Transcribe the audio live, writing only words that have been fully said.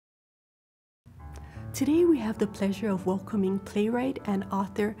Today we have the pleasure of welcoming playwright and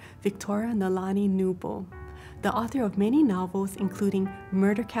author Victoria Nālani Kneubuhl, the author of many novels including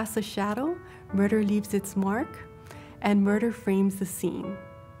Murder Casts a Shadow, Murder Leaves Its Mark, and Murder Frames the Scene.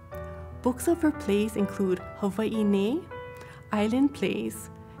 Books of her plays include Hawaiʻi, Island Plays,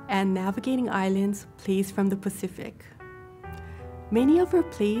 and Navigating Islands, Plays from the Pacific. Many of her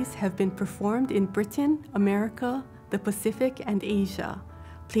plays have been performed in Britain, America, the Pacific, and Asia.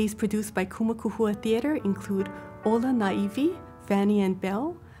 Plays produced by Kumakuhua Theatre include Ola Naivi, Fanny and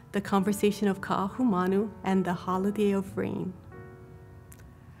Belle, The Conversation of Kaʻahumanu, and The Holiday of Rain.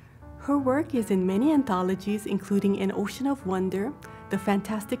 Her work is in many anthologies, including An Ocean of Wonder, The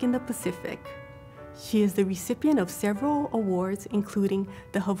Fantastic in the Pacific. She is the recipient of several awards, including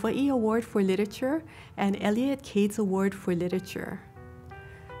the Hawaiʻi Award for Literature and Elliott Cades Award for Literature.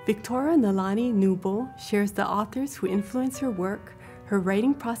 Victoria Nālani Kneubuhl shares the authors who influence her work, her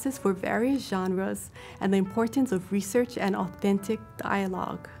writing process for various genres, and the importance of research and authentic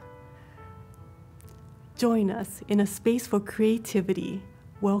dialogue. Join us in a space for creativity.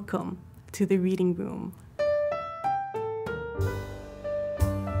 Welcome to the Reading Room.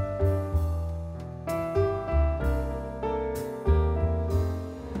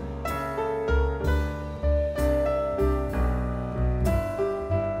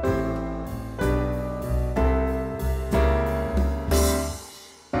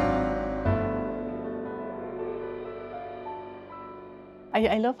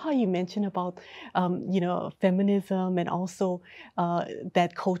 I love how you mentioned about, feminism and also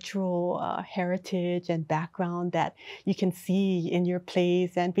that cultural heritage and background that you can see in your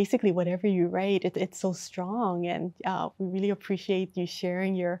plays, and basically whatever you write, it's so strong, and we really appreciate you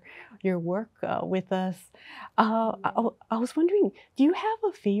sharing your work with us. I was wondering, do you have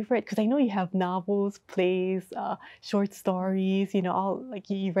a favorite? Because I know you have novels, plays, short stories,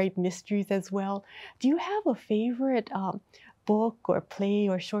 you write mysteries as well. Do you have a favorite book or play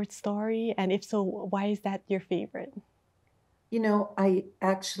or short story? And if so, why is that your favorite? I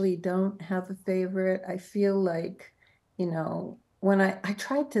actually don't have a favorite. I feel like, when I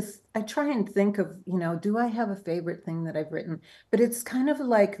try and think of, do I have a favorite thing that I've written? But it's kind of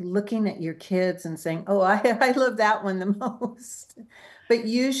like looking at your kids and saying, oh, I love that one the most. But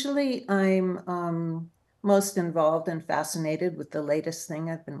usually I'm most involved and fascinated with the latest thing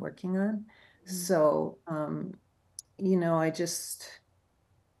I've been working on. So, I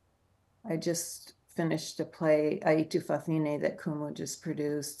just finished a play, Aitu Fafine, that Kumu just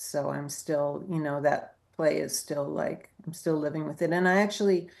produced. So I'm still, that play is still I'm still living with it. And I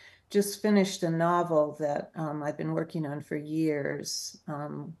actually just finished a novel that I've been working on for years.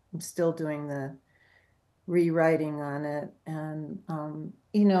 I'm still doing the rewriting on it. And,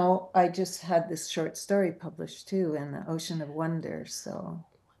 I just had this short story published too in The Ocean of Wonder. So.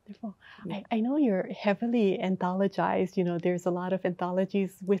 Wonderful. Yeah. I know you're heavily anthologized. There's a lot of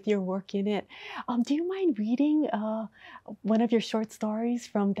anthologies with your work in it. Do you mind reading one of your short stories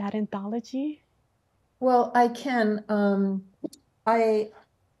from that anthology? Well, I can. I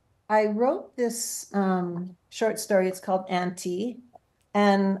wrote this short story. It's called Auntie,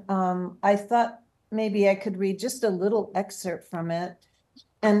 and I thought maybe I could read just a little excerpt from it.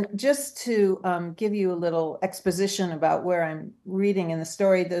 And just to give you a little exposition about where I'm reading in the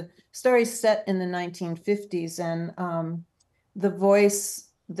story's set in the 1950s, and the voice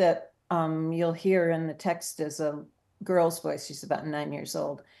that you'll hear in the text is a girl's voice. She's about 9 years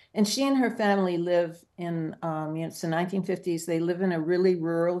old. And she and her family live in, it's the 1950s. They live in a really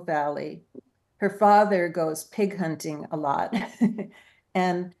rural valley. Her father goes pig hunting a lot.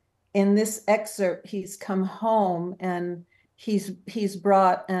 And in this excerpt, he's come home and he's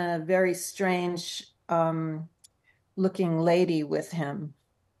brought a very strange looking lady with him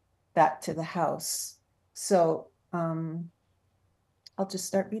back to the house. So I'll just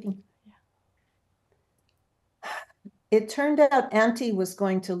start reading. It turned out Auntie was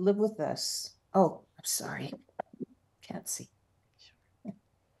going to live with us. Oh, I'm sorry. Can't see.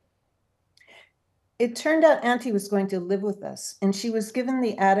 It turned out Auntie was going to live with us, and she was given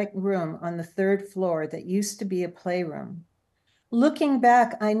the attic room on the 3rd floor that used to be a playroom. Looking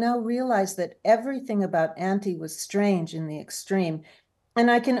back, I now realize that everything about Auntie was strange in the extreme, and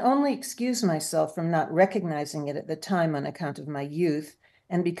I can only excuse myself from not recognizing it at the time on account of my youth,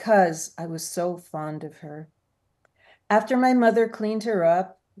 and because I was so fond of her. After my mother cleaned her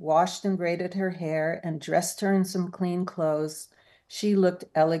up, washed and braided her hair, and dressed her in some clean clothes, she looked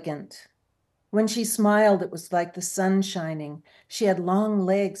elegant. When she smiled, it was like the sun shining. She had long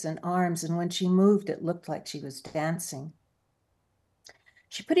legs and arms, and when she moved, it looked like she was dancing.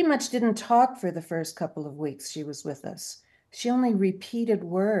 She pretty much didn't talk for the first couple of weeks she was with us. She only repeated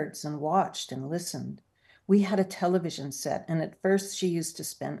words and watched and listened. We had a television set, and at first she used to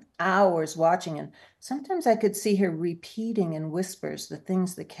spend hours watching, and sometimes I could see her repeating in whispers the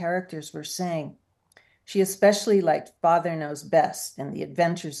things the characters were saying. She especially liked Father Knows Best and The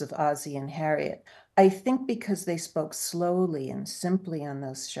Adventures of Ozzie and Harriet, I think because they spoke slowly and simply on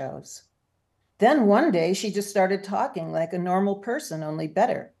those shows. Then one day she just started talking like a normal person, only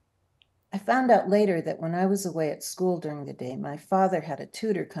better. I found out later that when I was away at school during the day, my father had a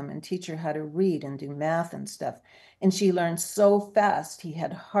tutor come and teach her how to read and do math and stuff. And she learned so fast, he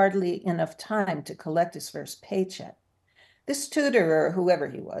had hardly enough time to collect his first paycheck. This tutor, or whoever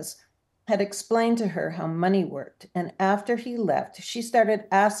he was, had explained to her how money worked. And after he left, she started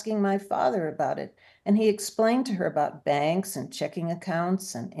asking my father about it. And he explained to her about banks and checking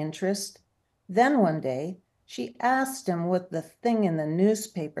accounts and interest. Then one day, she asked him what the thing in the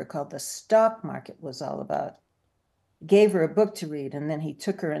newspaper called the stock market was all about. He gave her a book to read, and then he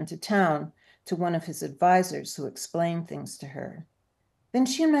took her into town to one of his advisors who explained things to her. Then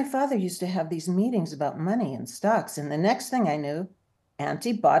she and my father used to have these meetings about money and stocks, and the next thing I knew,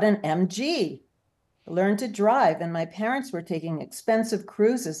 Auntie bought an MG, learned to drive, and my parents were taking expensive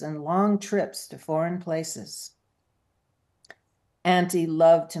cruises and long trips to foreign places. Auntie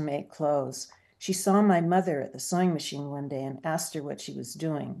loved to make clothes. She saw my mother at the sewing machine one day and asked her what she was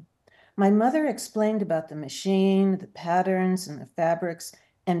doing. My mother explained about the machine, the patterns, and the fabrics,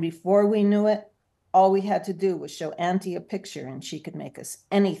 and before we knew it, all we had to do was show Auntie a picture and she could make us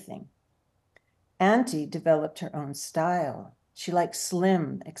anything. Auntie developed her own style. She liked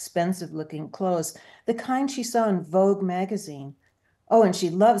slim, expensive-looking clothes, the kind she saw in Vogue magazine. Oh, and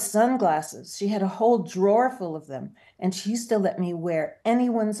she loved sunglasses. She had a whole drawer full of them, and she used to let me wear any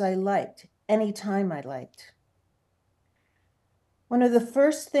ones I liked, anytime I liked. One of the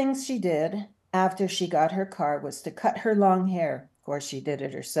first things she did after she got her car was to cut her long hair, of course she did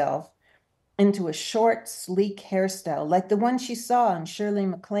it herself, into a short, sleek hairstyle like the one she saw on Shirley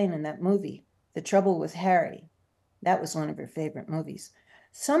MacLaine in that movie, The Trouble with Harry. That was one of her favorite movies.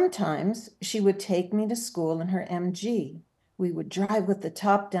 Sometimes she would take me to school in her MG. We would drive with the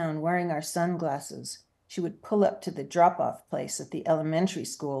top down, wearing our sunglasses. She would pull up to the drop-off place at the elementary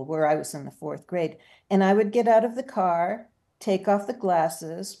school where I was in the 4th grade, and I would get out of the car, take off the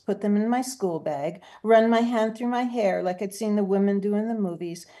glasses, put them in my school bag, run my hand through my hair like I'd seen the women do in the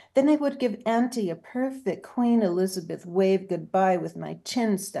movies. Then I would give Auntie a perfect Queen Elizabeth wave goodbye with my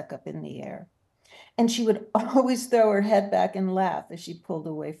chin stuck up in the air. And she would always throw her head back and laugh as she pulled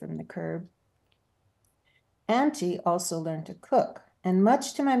away from the curb. Auntie also learned to cook, and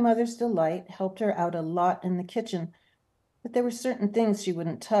much to my mother's delight, helped her out a lot in the kitchen. But there were certain things she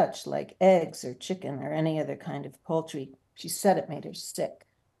wouldn't touch, like eggs or chicken or any other kind of poultry. She said it made her sick.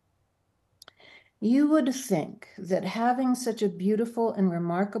 You would think that having such a beautiful and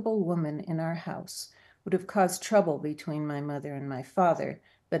remarkable woman in our house would have caused trouble between my mother and my father,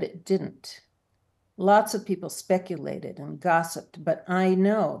 but it didn't. Lots of people speculated and gossiped, but I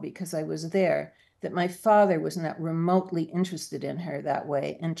know, because I was there, that my father was not remotely interested in her that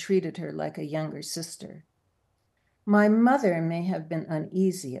way and treated her like a younger sister. My mother may have been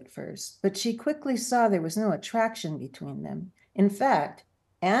uneasy at first, but she quickly saw there was no attraction between them. In fact,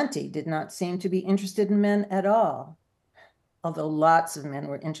 Auntie did not seem to be interested in men at all, although lots of men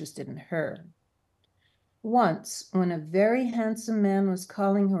were interested in her. Once, when a very handsome man was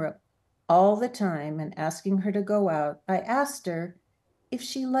calling her up all the time and asking her to go out, I asked her if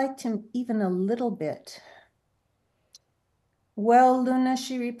she liked him even a little bit. Well, Luna,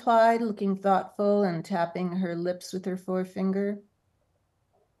 she replied, looking thoughtful and tapping her lips with her forefinger.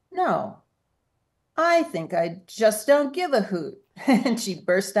 No, I think I just don't give a hoot. And she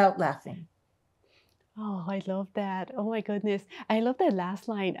burst out laughing. Oh, I love that. Oh my goodness. I love that last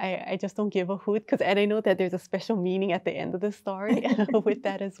line. I just don't give a hoot and I know that there's a special meaning at the end of the story with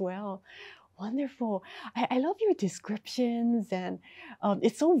that as well. Wonderful. I love your descriptions and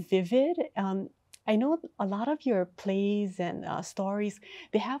it's so vivid. I know a lot of your plays and stories,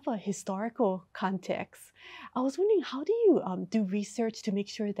 they have a historical context. I was wondering, how do you do research to make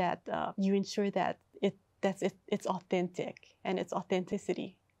sure that you ensure that it's authentic and its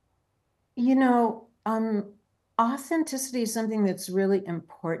authenticity? You know, authenticity is something that's really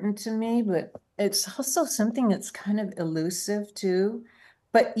important to me, but it's also something that's kind of elusive too.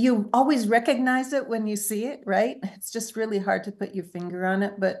 But you always recognize it when you see it, right? It's just really hard to put your finger on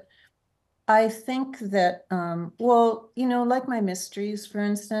it. But I think that, well, you know, like my mysteries, for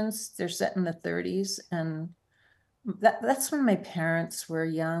instance, they're set in the 30s, and that's when my parents were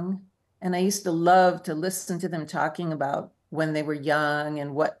young. And I used to love to listen to them talking about when they were young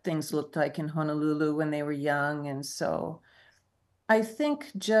and what things looked like in Honolulu when they were young. And so I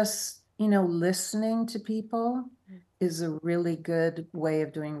think just, listening to people is a really good way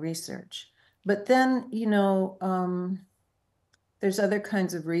of doing research. But then, there's other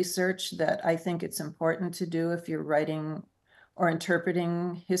kinds of research that I think it's important to do if you're writing or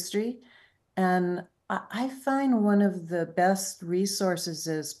interpreting history. And I find one of the best resources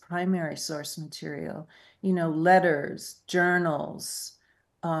is primary source material, letters, journals,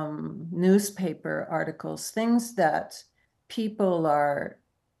 newspaper articles, things that people are,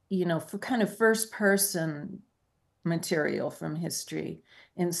 for kind of first person material from history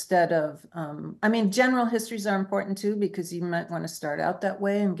instead of, general histories are important too, because you might want to start out that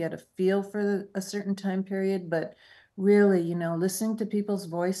way and get a feel for a certain time period. But really, listening to people's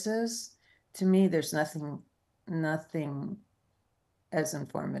voices, to me, there's nothing as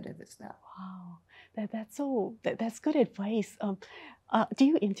informative as that. Wow, that's good advice. Do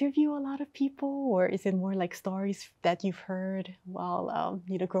you interview a lot of people, or is it more like stories that you've heard while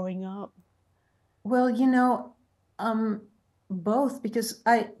growing up? Well, both, because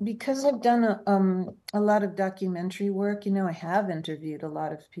I've done a lot of documentary work. I have interviewed a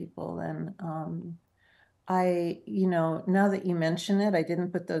lot of people, and now that you mention it, I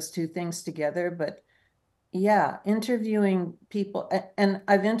didn't put those two things together, but yeah, interviewing people, and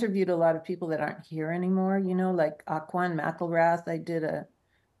I've interviewed a lot of people that aren't here anymore, like Aquan McElrath. I did a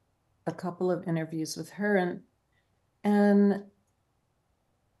couple of interviews with her, and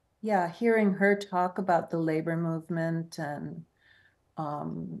yeah, hearing her talk about the labor movement and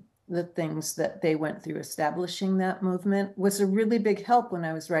the things that they went through establishing that movement was a really big help when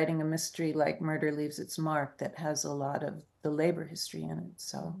I was writing a mystery like Murder Leaves Its Mark that has a lot of the labor history in it.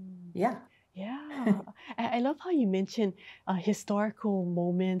 So, yeah. Yeah, I love how you mentioned historical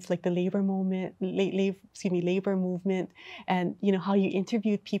moments like the labor moment, labor movement, and how you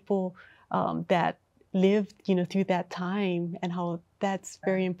interviewed people that lived through that time, and how that's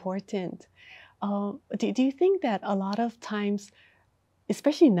very important. Do you think that a lot of times,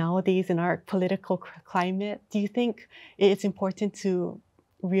 especially nowadays in our political climate, do you think it's important to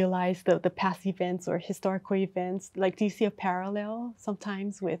realize the past events or historical events? Like, do you see a parallel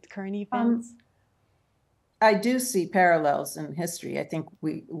sometimes with current events? I do see parallels in history. I think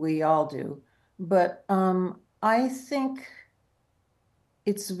we all do. But I think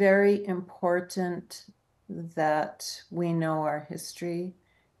it's very important that we know our history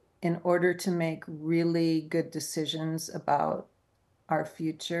in order to make really good decisions about our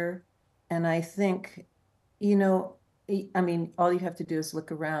future. And I think, all you have to do is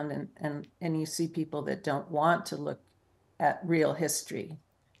look around and you see people that don't want to look at real history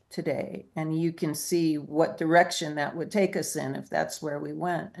today. And you can see what direction that would take us in if that's where we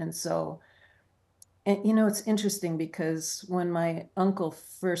went. And so, it's interesting because when my uncle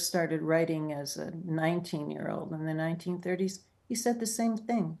first started writing as a 19-year-old in the 1930s, he said the same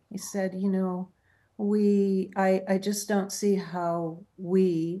thing. He said, I just don't see how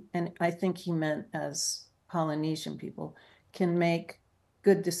we, and I think he meant as Polynesian people, can make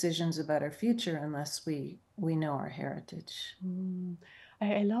good decisions about our future unless we know our heritage.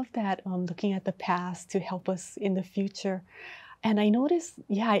 I love that, looking at the past to help us in the future. And I noticed,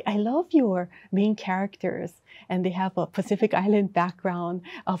 yeah, I love your main characters, and they have a Pacific Island background.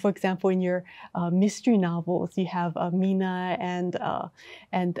 For example, in your mystery novels, you have Mina and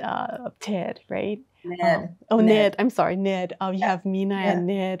Ted, right? Ned. Ned. I'm sorry, Ned. You have Mina Yeah. and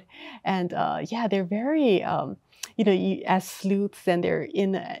Ned, and yeah, they're very, as sleuths, and they're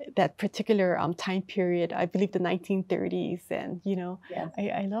in that particular time period. I believe the 1930s, and Yeah.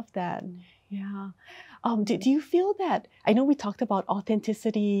 I love that. Yeah. Do you feel that, I know we talked about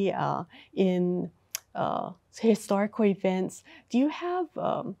authenticity in historical events. Do you have,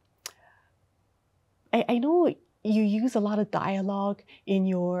 I know you use a lot of dialogue in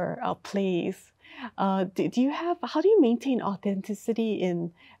your plays. Do you have, how do you maintain authenticity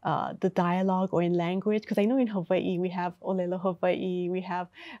in the dialogue or in language? Because I know in Hawaii, we have Olelo Hawaii, we have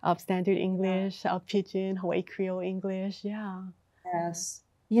standard English, Pidgin, Hawaii Creole English. Yeah. Yes.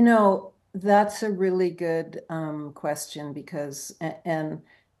 That's a really good question because, and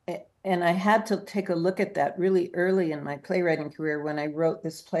I had to take a look at that really early in my playwriting career when I wrote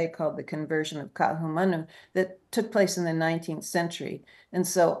this play called The Conversion of Kaʻahumanu that took place in the 19th century. And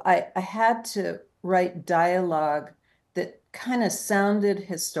so I had to write dialogue that kind of sounded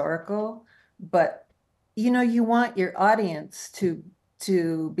historical, but you want your audience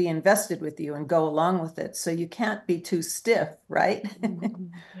to be invested with you and go along with it. So you can't be too stiff, right?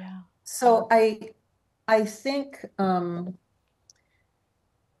 Yeah. So I think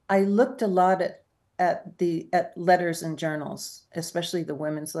I looked a lot at letters and journals, especially the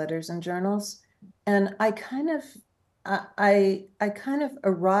women's letters and journals. And I kind of I kind of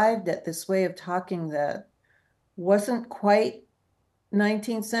arrived at this way of talking that wasn't quite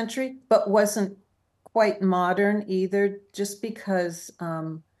 19th century, but wasn't quite modern either, just because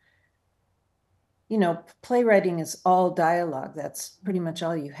you know, playwriting is all dialogue. That's pretty much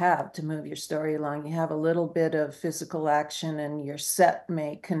all you have to move your story along. You have a little bit of physical action, and your set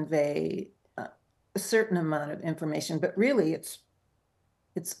may convey a certain amount of information, but really it's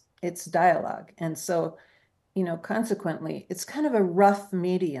dialogue. And so, you know, consequently, it's kind of a rough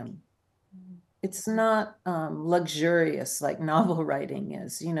medium. It's not luxurious like novel writing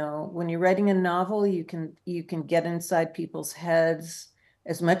is. You know, when you're writing a novel, you can get inside people's heads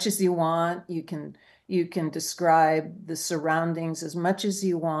as much as you want. You can describe the surroundings as much as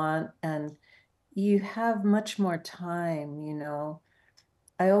you want, and you have much more time, you know.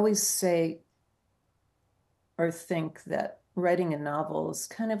 I always say or think that writing a novel is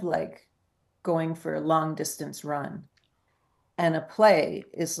kind of like going for a long distance run. And a play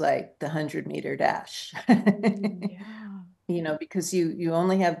is like the 100-meter dash. Yeah. You know, because you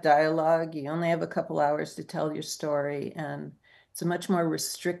only have dialogue, you only have a couple hours to tell your story, and it's a much more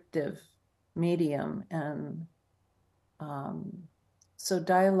restrictive medium. And so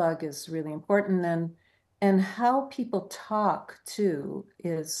dialogue is really important, and how people talk too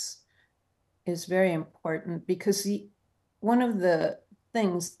is very important, because one of the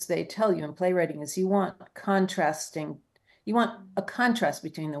things they tell you in playwriting is you want a contrast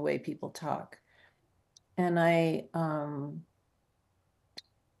between the way people talk. And I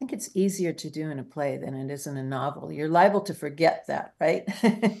think it's easier to do in a play than it is in a novel. You're liable to forget that, right?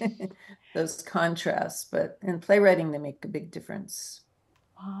 Those contrasts, but in playwriting, they make a big difference.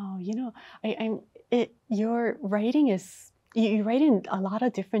 Wow, you know, your writing is you write in a lot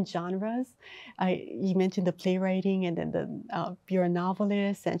of different genres. You mentioned the playwriting, and then you're a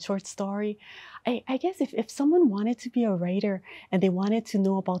novelist and short story. I guess if someone wanted to be a writer and they wanted to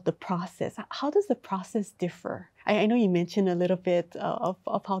know about the process, how does the process differ? I know you mentioned a little bit of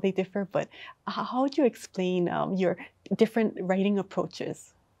how they differ, but how would you explain your different writing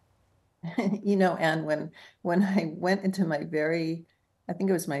approaches? You know, and when I went into I think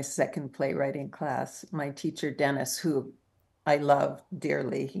it was my second playwriting class, my teacher, Dennis, who I love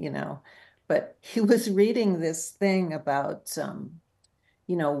dearly, you know, but he was reading this thing about,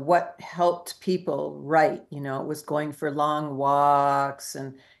 you know, what helped people write. You know, it was going for long walks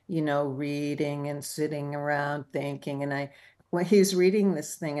and, you know, reading and sitting around thinking. And when he was reading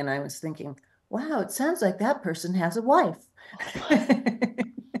this thing, and I was thinking, wow, it sounds like that person has a wife.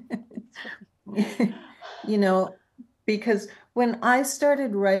 You know, because when I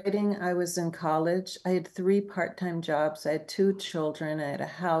started writing, I was in college. I had 3 part-time jobs. I had 2 children. I had a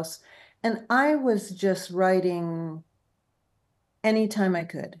house. And I was just writing anytime I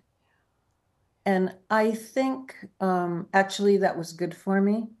could. And I think actually that was good for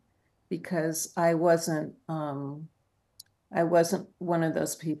me, because I wasn't one of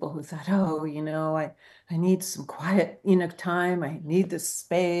those people who thought, oh, you know, I need some quiet, you know, time. I need this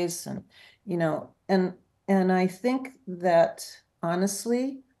space, and, you know, and I think that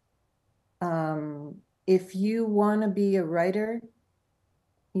honestly, if you want to be a writer,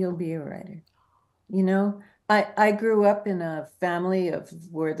 you'll be a writer. You know, I grew up in a family of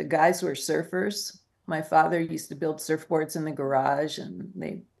where the guys were surfers. My father used to build surfboards in the garage,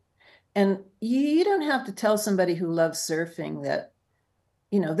 and you don't have to tell somebody who loves surfing that,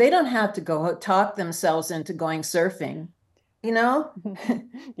 you know, they don't have to go talk themselves into going surfing. You know,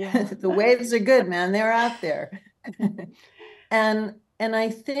 Yeah. the waves are good, man. They're out there. And I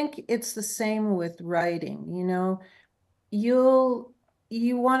think it's the same with writing. You know, you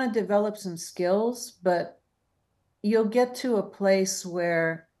want to develop some skills, but you'll get to a place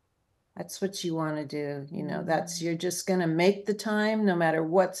where that's what you want to do. You know, you're just going to make the time no matter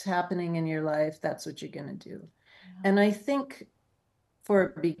what's happening in your life. That's what you're going to do. And I think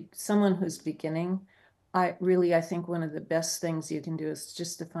for someone who's beginning, I think one of the best things you can do is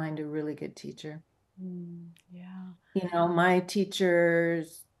just to find a really good teacher. Yeah. You know, my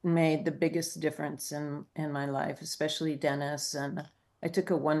teachers made the biggest difference in my life, especially Dennis. And I took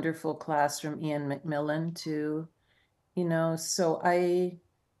a wonderful class from Ian McMillan too. You know, so I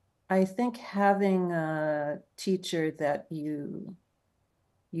think having a teacher that you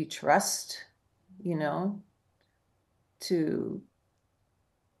trust, you know, to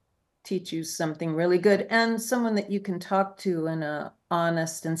teach you something really good, and someone that you can talk to in a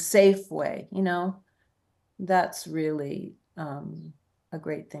honest and safe way, you know, that's really a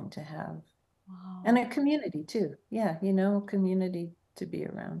great thing to have. Wow. And a community too. Yeah, you know, community to be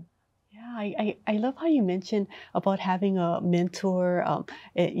around. Yeah, I love how you mentioned about having a mentor,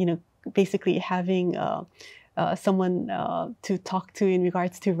 you know, basically having someone to talk to in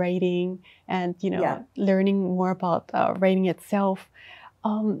regards to writing and, Yeah. learning more about writing itself.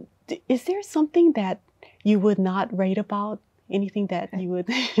 Is there something that you would not write about? Anything that you would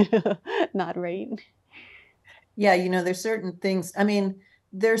not write? Yeah, there's certain things. I mean,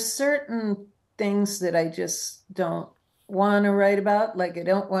 there's certain things that I just don't want to write about. Like I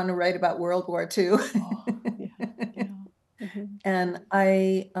don't want to write about World War II. Oh, yeah, yeah. Mhm. And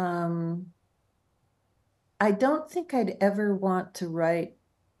I don't think I'd ever want to write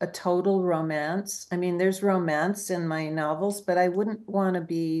a total romance. I mean, there's romance in my novels, but I wouldn't want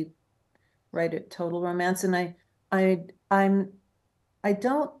to write a total romance. And I I'm I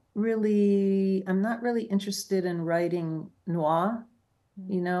don't really, I'm not really interested in writing noir,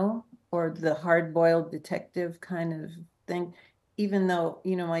 or the hard-boiled detective kind of thing, even though,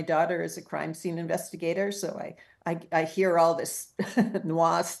 my daughter is a crime scene investigator, so I hear all this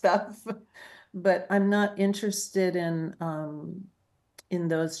noir stuff, but I'm not interested in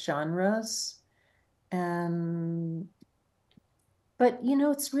those genres. And but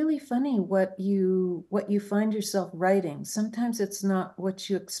it's really funny what you find yourself writing. Sometimes it's not what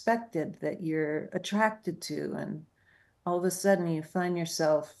you expected that you're attracted to, and all of a sudden you find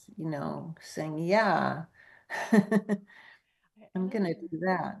yourself, saying, yeah, I I'm love gonna your, do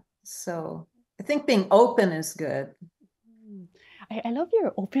that. So I think being open is good. mm, I love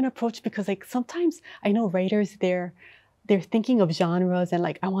your open approach because like sometimes I know writers they're thinking of genres and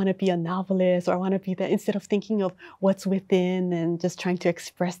like I want to be a novelist or I want to be that instead of thinking of what's within and just trying to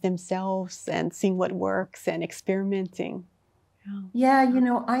express themselves and seeing what works and experimenting. Yeah.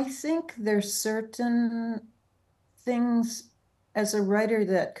 Yeah, I think there's certain things as a writer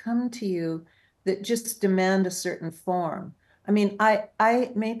that come to you that just demand a certain form. I mean,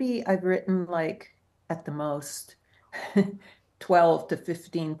 I maybe I've written like at the most 12 to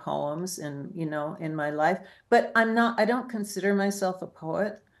 15 poems in my life, but I don't consider myself a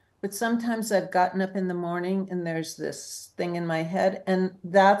poet. But sometimes I've gotten up in the morning and there's this thing in my head, and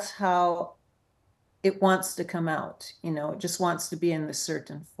that's how it wants to come out. It just wants to be in a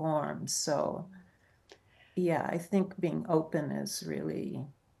certain form. So yeah, I think being open is really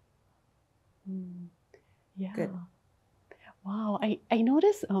Mm, yeah. good. Wow. I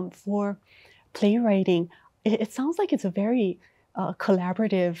noticed for playwriting, it sounds like it's a very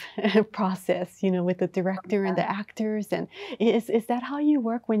collaborative process, with the director and the actors. And is that how you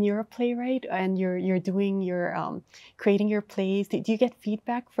work when you're a playwright and you're doing your creating your plays? Do you get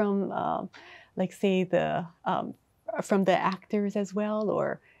feedback from, like, say the from the actors as well,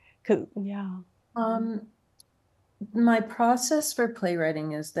 or? 'Cause. Um, my process for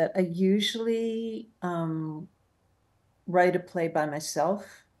playwriting is that I usually write a play by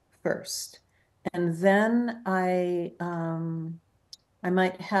myself first, and then I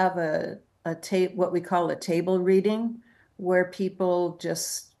might have a tape, what we call a table reading, where people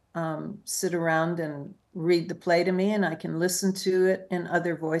just sit around and read the play to me, and I can listen to it in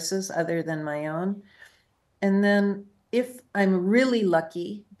other voices other than my own. And then if I'm really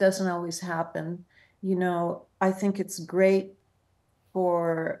lucky, doesn't always happen, I think it's great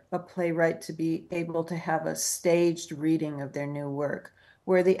for a playwright to be able to have a staged reading of their new work,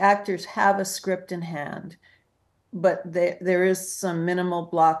 where the actors have a script in hand, but there is some minimal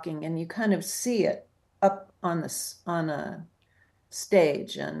blocking, and you kind of see it up on a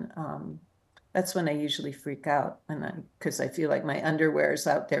stage. And that's when I usually freak out, because I feel like my underwear is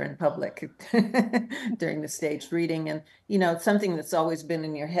out there in public during the staged reading. And it's something that's always been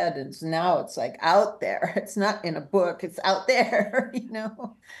in your head, and now it's like out there. It's not in a book, it's out there.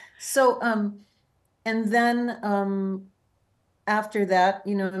 So and then after that,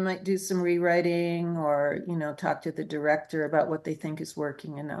 I might do some rewriting, or talk to the director about what they think is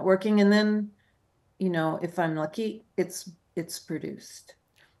working and not working. And then if I'm lucky, it's produced.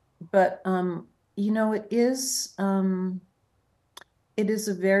 But it is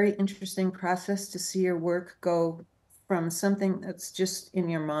a very interesting process to see your work go from something that's just in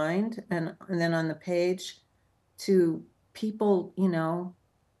your mind, and then on the page, to people,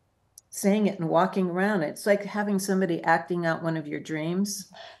 saying it and walking around. It's like having somebody acting out one of your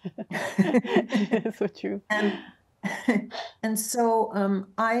dreams. So true. And and so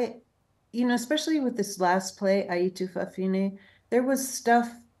I, especially with this last play, Aitu Fafine, there was stuff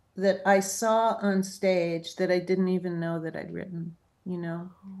that I saw on stage that I didn't even know that I'd written, you know,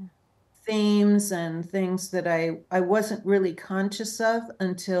 themes and things that I wasn't really conscious of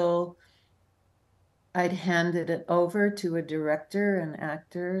until I'd handed it over to a director and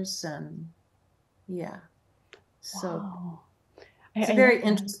actors. And yeah, so Wow. it's a I love very that.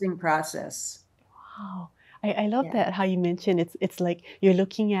 interesting process. Wow. I love Yeah. that how you mentioned it's like you're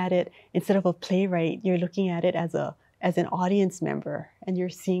looking at it instead of a playwright, you're looking at it as an audience member, and you're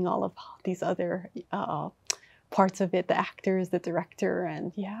seeing all of these other parts of it, the actors, the director,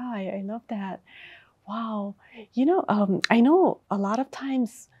 and yeah, I love that. Wow. I know a lot of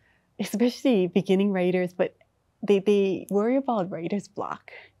times, especially beginning writers, but they worry about writer's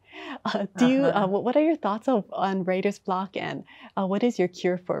block. Uh-huh. What are your thoughts on writer's block, and what is your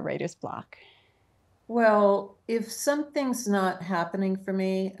cure for writer's block? Well, if something's not happening for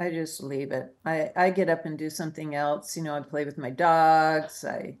me, I just leave it. I get up and do something else. I play with my dogs.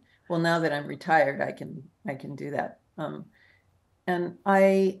 Well, now that I'm retired, I can do that. And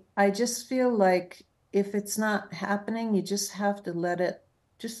I just feel like if it's not happening, you just have to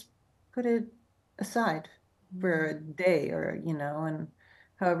just put it aside for a day or, and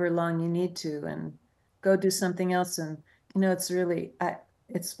however long you need to, and go do something else. And,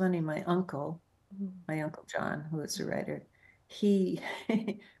 it's funny, my uncle John, who is a writer, he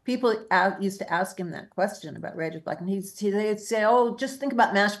people used to ask him that question about writer's block, and they'd say, "Oh, just think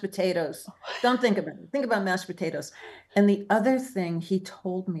about mashed potatoes. Don't think about it. Think about mashed potatoes." And the other thing he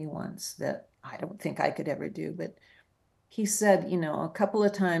told me once that I don't think I could ever do, but he said, a couple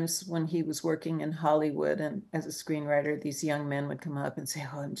of times when he was working in Hollywood and as a screenwriter, these young men would come up and say,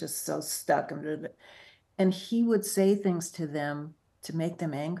 "Oh, I'm just so stuck." And he would say things to them to make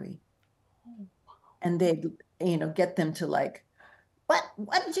them angry, and they'd get them to like,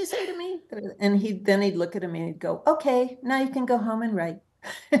 what did you say to me? And he'd look at him and he'd go, "Okay, now you can go home and write."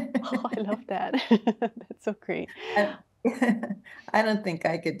 Oh, I love that. That's so great. I, I don't think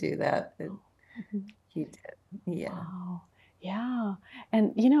I could do that, but Mhm. he did. Yeah. Wow. Yeah.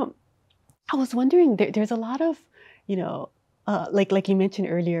 And I was wondering, there's a lot of, you know, like you mentioned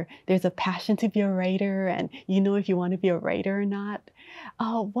earlier, there's a passion to be a writer, and if you want to be a writer or not.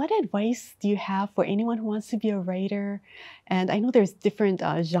 What advice do you have for anyone who wants to be a writer? And I know there's different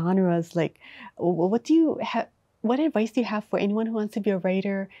genres. Like, what do you have? What advice do you have for anyone who wants to be a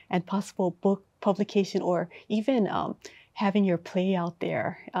writer and possible book publication, or even having your play out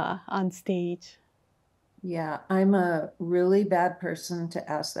there on stage? Yeah, I'm a really bad person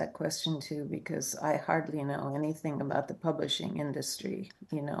to ask that question to, because I hardly know anything about the publishing industry,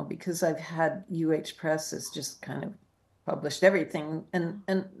 because I've had UH Press has just kind of published everything, and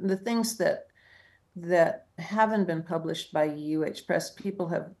the things that haven't been published by UH Press, people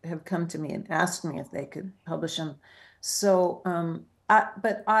have come to me and asked me if they could publish them. So,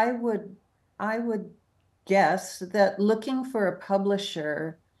 but I would guess that looking for a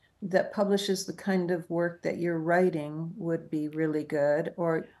publisher that publishes the kind of work that you're writing would be really good.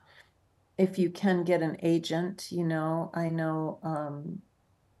 Or if you can get an agent, I know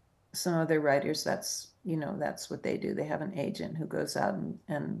some other writers, that's what they do. They have an agent who goes out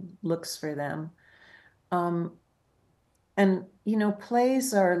and looks for them. Um, and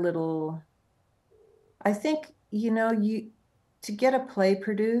plays are a little, I think, to get a play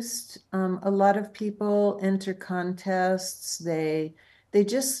produced, a lot of people enter contests. They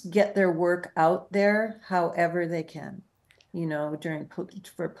just get their work out there however they can,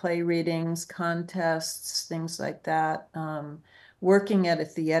 for play readings, contests, things like that. Working at a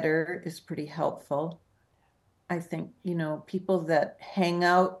theater is pretty helpful. I think, people that hang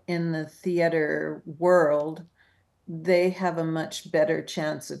out in the theater world, they have a much better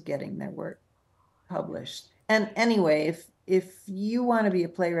chance of getting their work published. And anyway, if you want to be a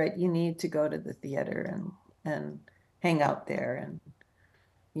playwright, you need to go to the theater and hang out there and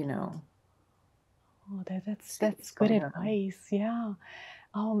you know Oh, see that's what's good going on. advice. Yeah.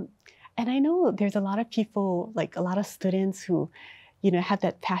 Um, and I know there's a lot of people, like a lot of students who, have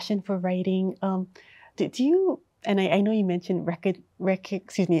that passion for writing. Do you, and I know you mentioned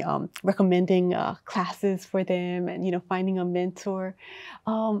recommending classes for them, and, finding a mentor.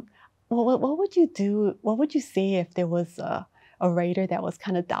 Um, what would you do? What would you say if there was a writer that was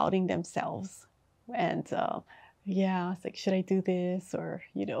kind of doubting themselves? And yeah, it's like, should I do this? Or,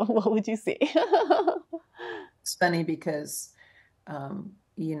 what would you say? It's funny because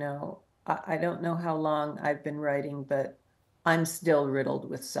I don't know how long I've been writing, but I'm still riddled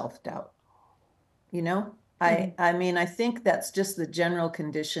with self-doubt. You know, Mhm. I mean, I think that's just the general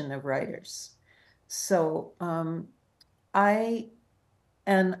condition of writers. So I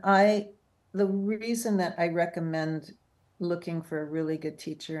And the reason that I recommend looking for a really good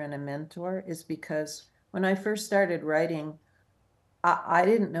teacher and a mentor is because when I first started writing, I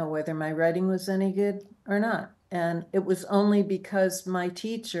didn't know whether my writing was any good or not. And it was only because my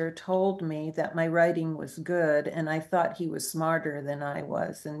teacher told me that my writing was good, and I thought he was smarter than I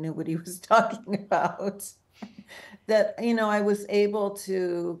was and knew what he was talking about, that, I was able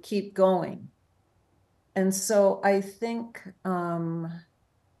to keep going. And so I think,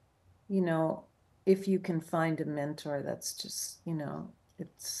 you know, if you can find a mentor, that's just, you know,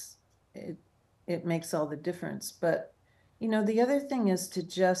 it makes all the difference. But, you know, the other thing is to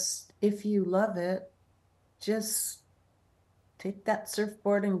just, if you love it, just take that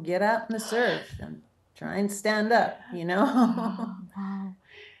surfboard and get out in the surf and try and stand up, you know? Wow, wow.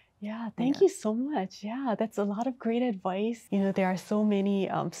 Yeah, thank Yeah. you so much. Yeah, that's a lot of great advice. There are so many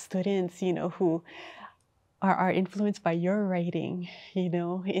students, who are influenced by your writing, in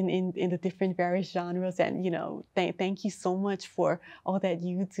the different various genres. And, thank you so much for all that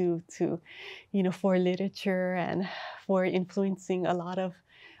you do to, for literature and for influencing a lot of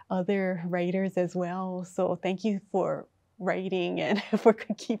other writers as well. So thank you for writing and for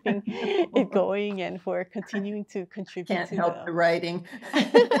keeping it going and for continuing to contribute Can't to help the the writing.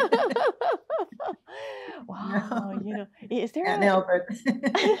 Wow, No, is there can't a help it.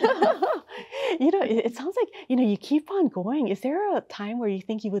 it sounds like, you keep on going. Is there a time where you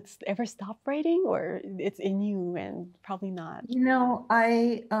think you would ever stop writing, or it's in you and probably not? You know,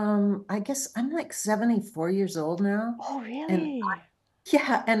 I guess I'm like 74 years old now. Oh, And really?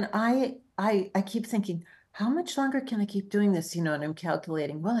 yeah, and I keep thinking, how much longer can I keep doing this? You know, and I'm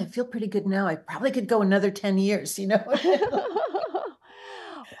calculating, well, I feel pretty good now. I probably could go another 10 years, you know.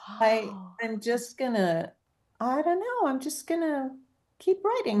 Wow. I'm just gonna, I don't know, I'm just gonna keep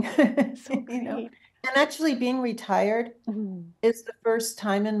writing, So you know. great. And actually being retired Mhm. is the first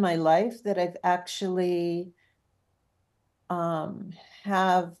time in my life that I've actually um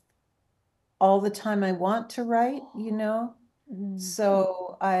have all the time I want to write, you know. Mhm.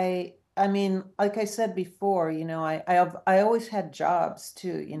 So I mean, like I said before, you know, I always had jobs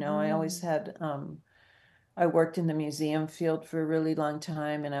too, you know. I always Mhm. had I worked in the museum field for a really long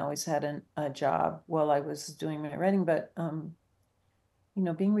time, and I always had a job while I was doing my writing. But you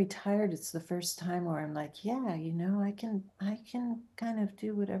know, being retired, it's the first time where I'm like, yeah, you know, I can kind of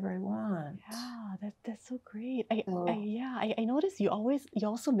do whatever I want. Yeah, that's so great. I So yeah, I noticed you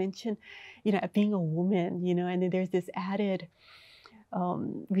also mentioned, being a woman, and then there's this added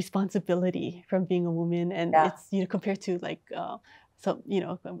responsibility from being a woman, and yeah, it's compared to like so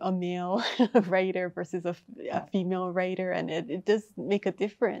a male writer versus a yeah, female writer, and it does make a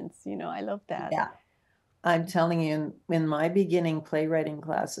difference. I love that. yeah. I'm telling you, in my beginning playwriting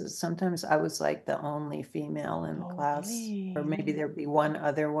classes, sometimes I was like the only female in the Oh, class, or really? maybe there'd be one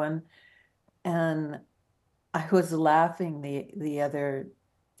other one. And I was laughing the other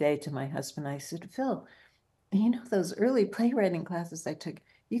day to my husband. I said, Phil, you know, those early playwriting classes I took,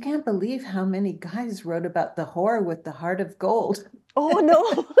 you can't believe how many guys wrote about the whore with the heart of gold. Oh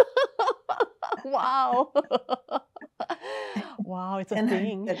no. Wow. Wow, it's a And I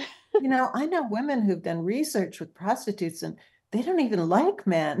thing. said, you know, I know women who've done research with prostitutes and they don't even like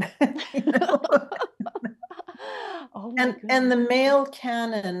men, you know. Oh my And the goodness. male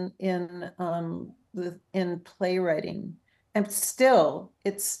canon in playwriting, and it's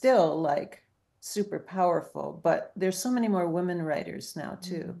still like super powerful, but there's so many more women writers now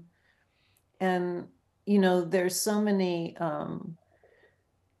too. Mm, And you know, there's so many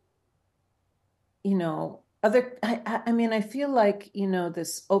you know, I mean, I feel like, you know,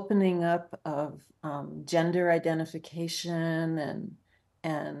 this opening up of gender identification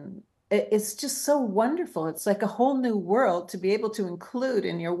and it's just so wonderful. It's like a whole new world to be able to include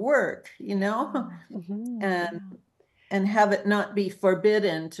in your work, you know, yeah. Hmm, and yeah. and have it not be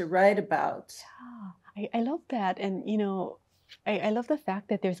forbidden to write about. Yeah, I love that. And, I love the fact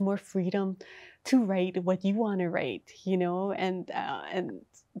that there's more freedom to write what you want to write, and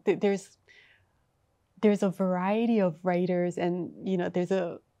there's a variety of writers, and, there's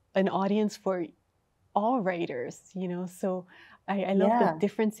an audience for all writers, so I love the Yeah,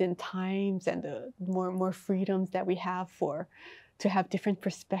 difference in times and the more freedoms that we have to have different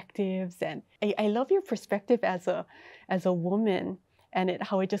perspectives. And I love your perspective as a woman, and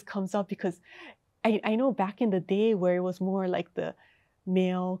how it just comes up, because I know back in the day where it was more like the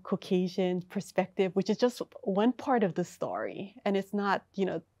male Caucasian perspective, which is just one part of the story, and it's not,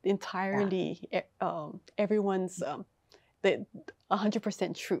 yeah, entirely everyone's the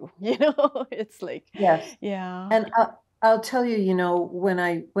 100% true. It's like, yes. yeah. And I'll tell you, you know, when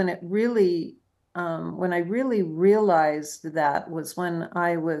I really realized that was when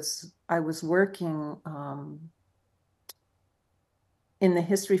I was working in the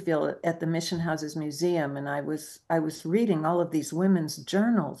history field at the Mission Houses Museum, and I was reading all of these women's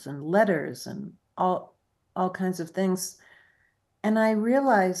journals and letters and all kinds of things. And I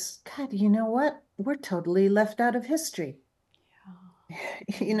realized, God, you know what? We're totally left out of history. Yeah.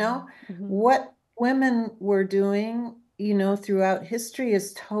 You know, Mhm. what women were doing, you know, throughout history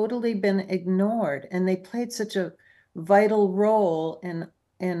has totally been ignored, and they played such a vital role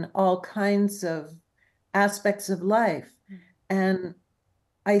in all kinds of aspects of life. And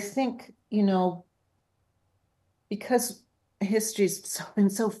I think, you know, because history's been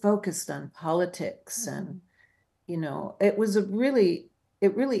so focused on politics and, you know, it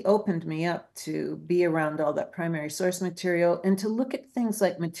really opened me up to be around all that primary source material and to look at things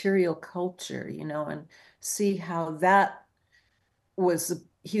like material culture, you know, and see how that was a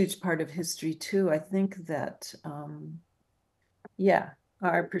huge part of history too. I think that, yeah,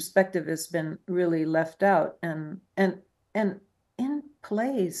 our perspective has been really left out, and in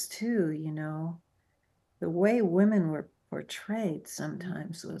plays too, you know, the way women were portrayed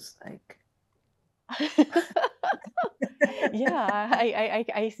sometimes was like, Yeah,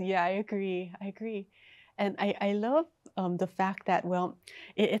 yeah, I agree. I agree. And I love the fact that, well,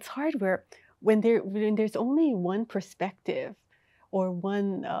 it's hard where when there's only one perspective or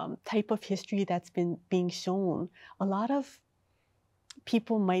one type of history that's been being shown, a lot of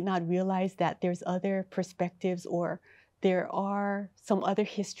people might not realize that there's other perspectives or there are some other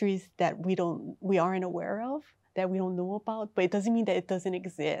histories that we aren't aware of, that we don't know about, but it doesn't mean that it doesn't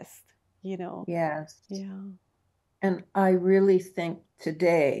exist, you know? yes. Yeah. And I really think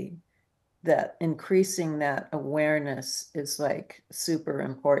today that increasing that awareness is like super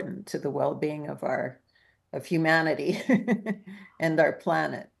important to the well-being of humanity and our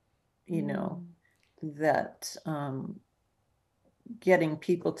planet, you know, that getting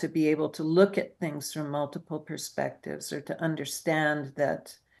people to be able to look at things from multiple perspectives, or to understand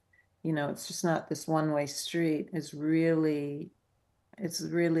that, you know, it's just not this one-way street, is really, it's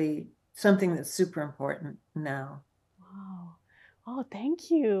really something that's super important now. Wow. Oh,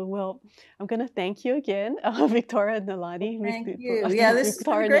 thank you. Well, I'm going to thank you again, Victoria Nālani. Thank you. Yeah, this has been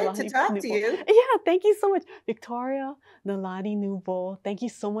Victoria great to Nālani talk to Kneubuhl. you. Yeah, thank you so much. Victoria Nālani Kneubuhl, thank you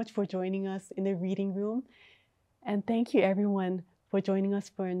so much for joining us in the reading room. And thank you, everyone, for joining us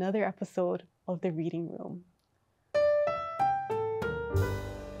for another episode of the Reading Room.